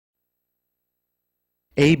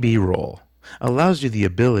A-B roll allows you the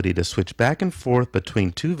ability to switch back and forth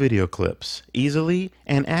between two video clips easily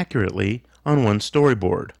and accurately on one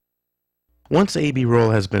storyboard. Once A-B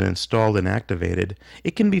roll has been installed and activated,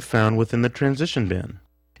 it can be found within the transition bin.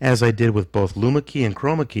 As I did with both Luma key and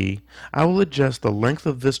Chroma key, I will adjust the length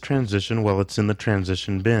of this transition while it's in the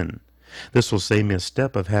transition bin. This will save me a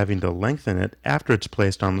step of having to lengthen it after it's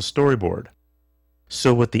placed on the storyboard.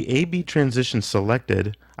 So with the A-B transition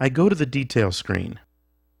selected, I go to the detail screen.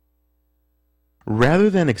 Rather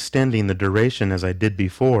than extending the duration as I did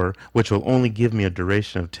before, which will only give me a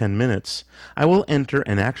duration of 10 minutes, I will enter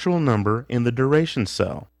an actual number in the duration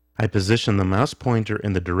cell. I position the mouse pointer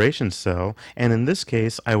in the duration cell, and in this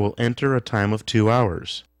case I will enter a time of 2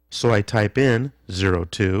 hours. So I type in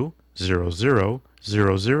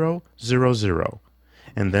 02000000,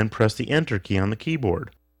 and then press the Enter key on the keyboard.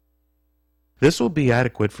 This will be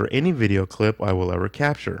adequate for any video clip I will ever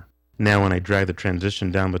capture. Now when I drag the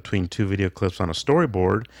transition down between two video clips on a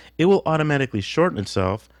storyboard, it will automatically shorten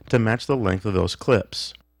itself to match the length of those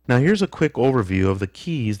clips. Now here's a quick overview of the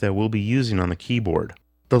keys that we'll be using on the keyboard.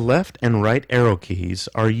 The left and right arrow keys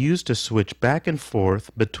are used to switch back and forth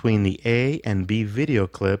between the A and B video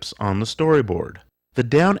clips on the storyboard. The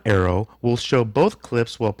down arrow will show both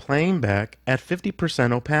clips while playing back at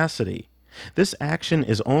 50% opacity. This action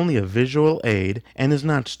is only a visual aid and is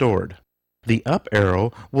not stored. The up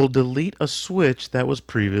arrow will delete a switch that was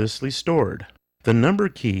previously stored. The number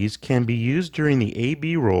keys can be used during the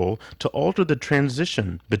A-B roll to alter the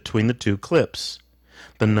transition between the two clips.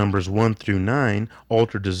 The numbers 1 through 9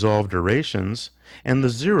 alter dissolved durations, and the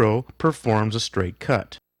 0 performs a straight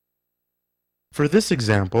cut. For this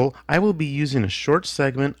example, I will be using a short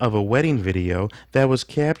segment of a wedding video that was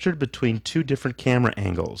captured between two different camera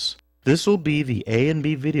angles. This will be the A and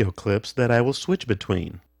B video clips that I will switch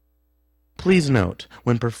between. Please note,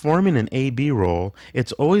 when performing an A-B roll,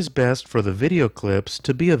 it's always best for the video clips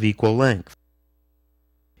to be of equal length.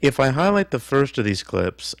 If I highlight the first of these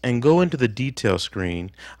clips and go into the detail screen,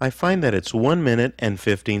 I find that it's 1 minute and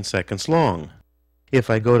 15 seconds long. If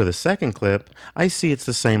I go to the second clip, I see it's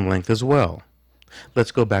the same length as well.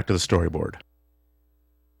 Let's go back to the storyboard.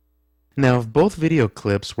 Now, if both video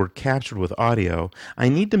clips were captured with audio, I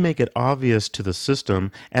need to make it obvious to the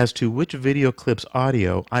system as to which video clip's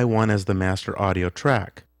audio I want as the master audio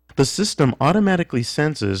track. The system automatically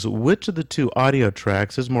senses which of the two audio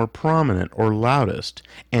tracks is more prominent or loudest,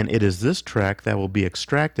 and it is this track that will be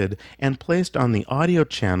extracted and placed on the audio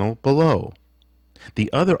channel below.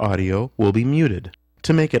 The other audio will be muted.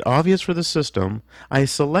 To make it obvious for the system, I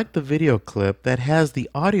select the video clip that has the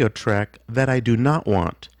audio track that I do not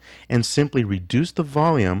want, and simply reduce the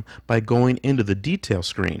volume by going into the detail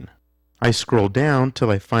screen. I scroll down till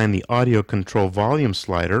I find the audio control volume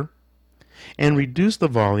slider, and reduce the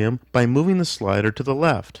volume by moving the slider to the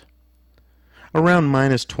left. Around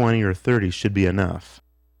 -20 or 30 should be enough.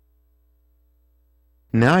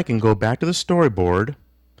 Now I can go back to the storyboard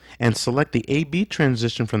and select the A-B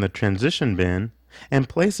transition from the transition bin and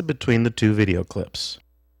place it between the two video clips.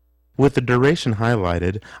 With the duration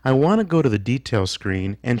highlighted, I want to go to the detail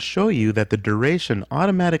screen and show you that the duration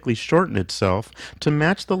automatically shortened itself to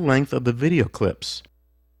match the length of the video clips.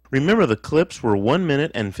 Remember, the clips were 1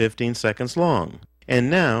 minute and 15 seconds long, and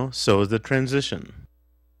now so is the transition.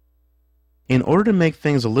 In order to make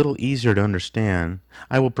things a little easier to understand,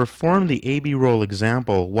 I will perform the A-B roll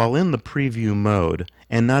example while in the preview mode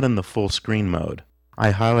and not in the full screen mode.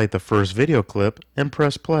 I highlight the first video clip and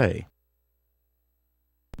press play.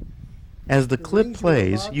 As the clip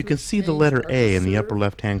plays, you can see the letter A in the upper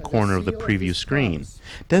left-hand corner of the preview screen,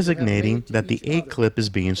 designating that the A clip is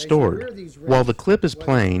being stored. While the clip is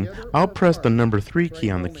playing, I'll press the number 3 key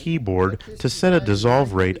on the keyboard to set a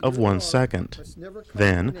dissolve rate of 1 second.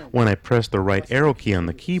 Then, when I press the right arrow key on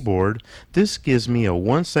the keyboard, this gives me a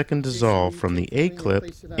 1 second dissolve from the A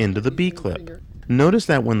clip into the B clip. Notice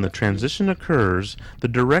that when the transition occurs, the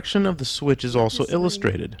direction of the switch is also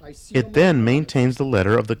illustrated. It then maintains the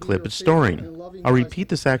letter of the clip it's storing. I'll repeat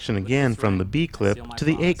this action again from the B clip to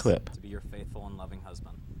the A clip.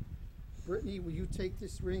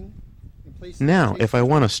 Now, if I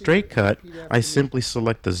want a straight cut, I simply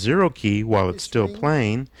select the 0 key while it's still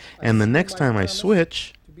playing, and the next time I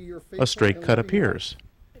switch, a straight cut appears.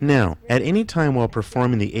 Now, at any time while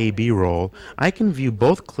performing the A-B roll, I can view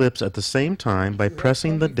both clips at the same time by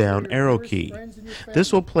pressing the down arrow key.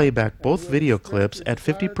 This will play back both video clips at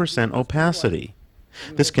 50% opacity.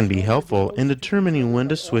 This can be helpful in determining when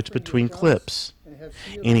to switch between clips.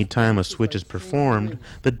 Any time a switch is performed,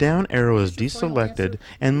 the down arrow is deselected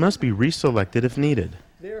and must be reselected if needed.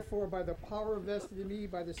 Therefore, by the power vested in me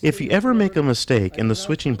by the If you Spirit of ever the make a Lord, mistake in the I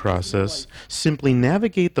switching pronounce it as my process, life. simply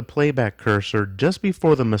navigate the playback cursor just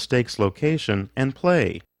before the mistake's location and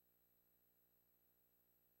play.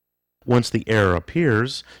 Once the error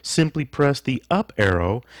appears, simply press the up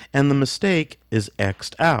arrow and the mistake is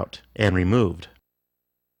X'd out and removed.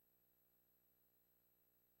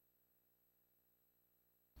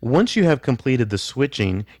 Once you have completed the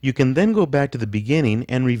switching, you can then go back to the beginning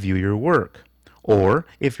and review your work. Or,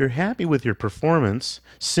 if you're happy with your performance,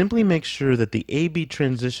 simply make sure that the A-B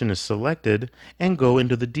transition is selected and go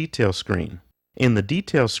into the detail screen. In the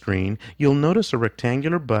detail screen, you'll notice a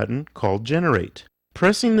rectangular button called Generate.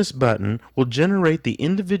 Pressing this button will generate the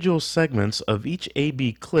individual segments of each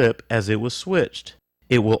A-B clip as it was switched.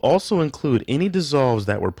 It will also include any dissolves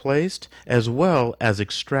that were placed, as well as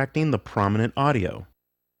extracting the prominent audio.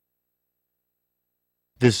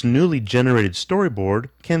 This newly generated storyboard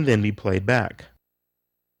can then be played back.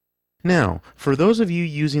 Now, for those of you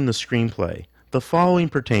using the ScreenPlay, the following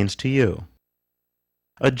pertains to you.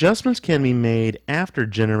 Adjustments can be made after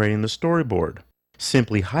generating the storyboard.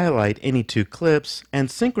 Simply highlight any two clips and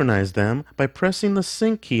synchronize them by pressing the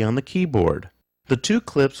sync key on the keyboard. The two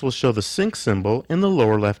clips will show the sync symbol in the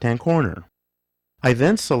lower left-hand corner. I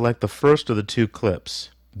then select the first of the two clips,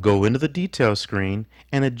 go into the detail screen,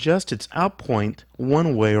 and adjust its out point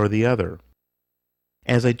one way or the other.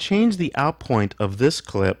 As I change the out point of this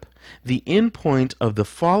clip, the in point of the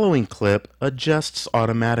following clip adjusts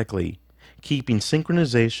automatically, keeping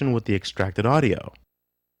synchronization with the extracted audio.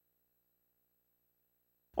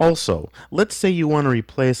 Also, let's say you want to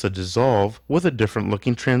replace a dissolve with a different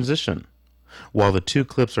looking transition. While the two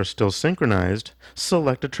clips are still synchronized,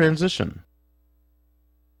 select a transition.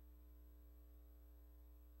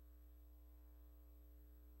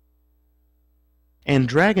 And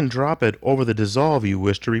drag and drop it over the dissolve you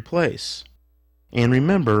wish to replace. And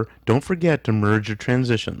remember, don't forget to merge your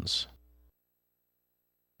transitions.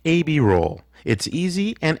 A-B roll. It's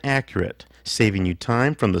easy and accurate, saving you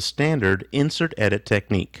time from the standard insert edit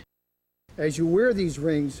technique. As you wear these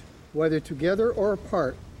rings, whether together or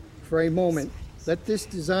apart, for a moment, let this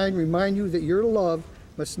design remind you that your love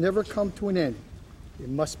must never come to an end. It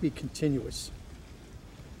must be continuous.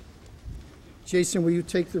 Jason, will you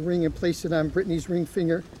take the ring and place it on Brittany's ring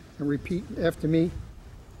finger and repeat after me?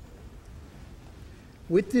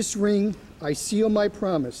 With this ring, I seal my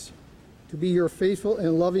promise to be your faithful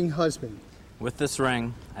and loving husband. With this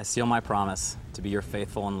ring, I seal my promise to be your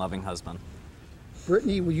faithful and loving husband.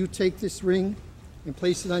 Brittany, will you take this ring and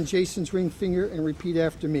place it on Jason's ring finger and repeat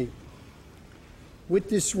after me? With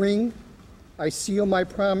this ring, I seal my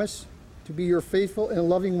promise to be your faithful and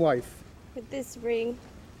loving wife. With this ring,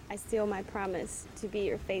 I seal my promise to be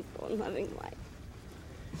your faithful and loving wife.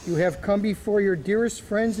 You have come before your dearest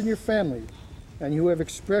friends and your family, and you have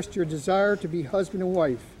expressed your desire to be husband and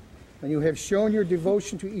wife, and you have shown your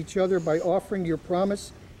devotion to each other by offering your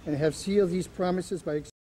promise and have sealed these promises by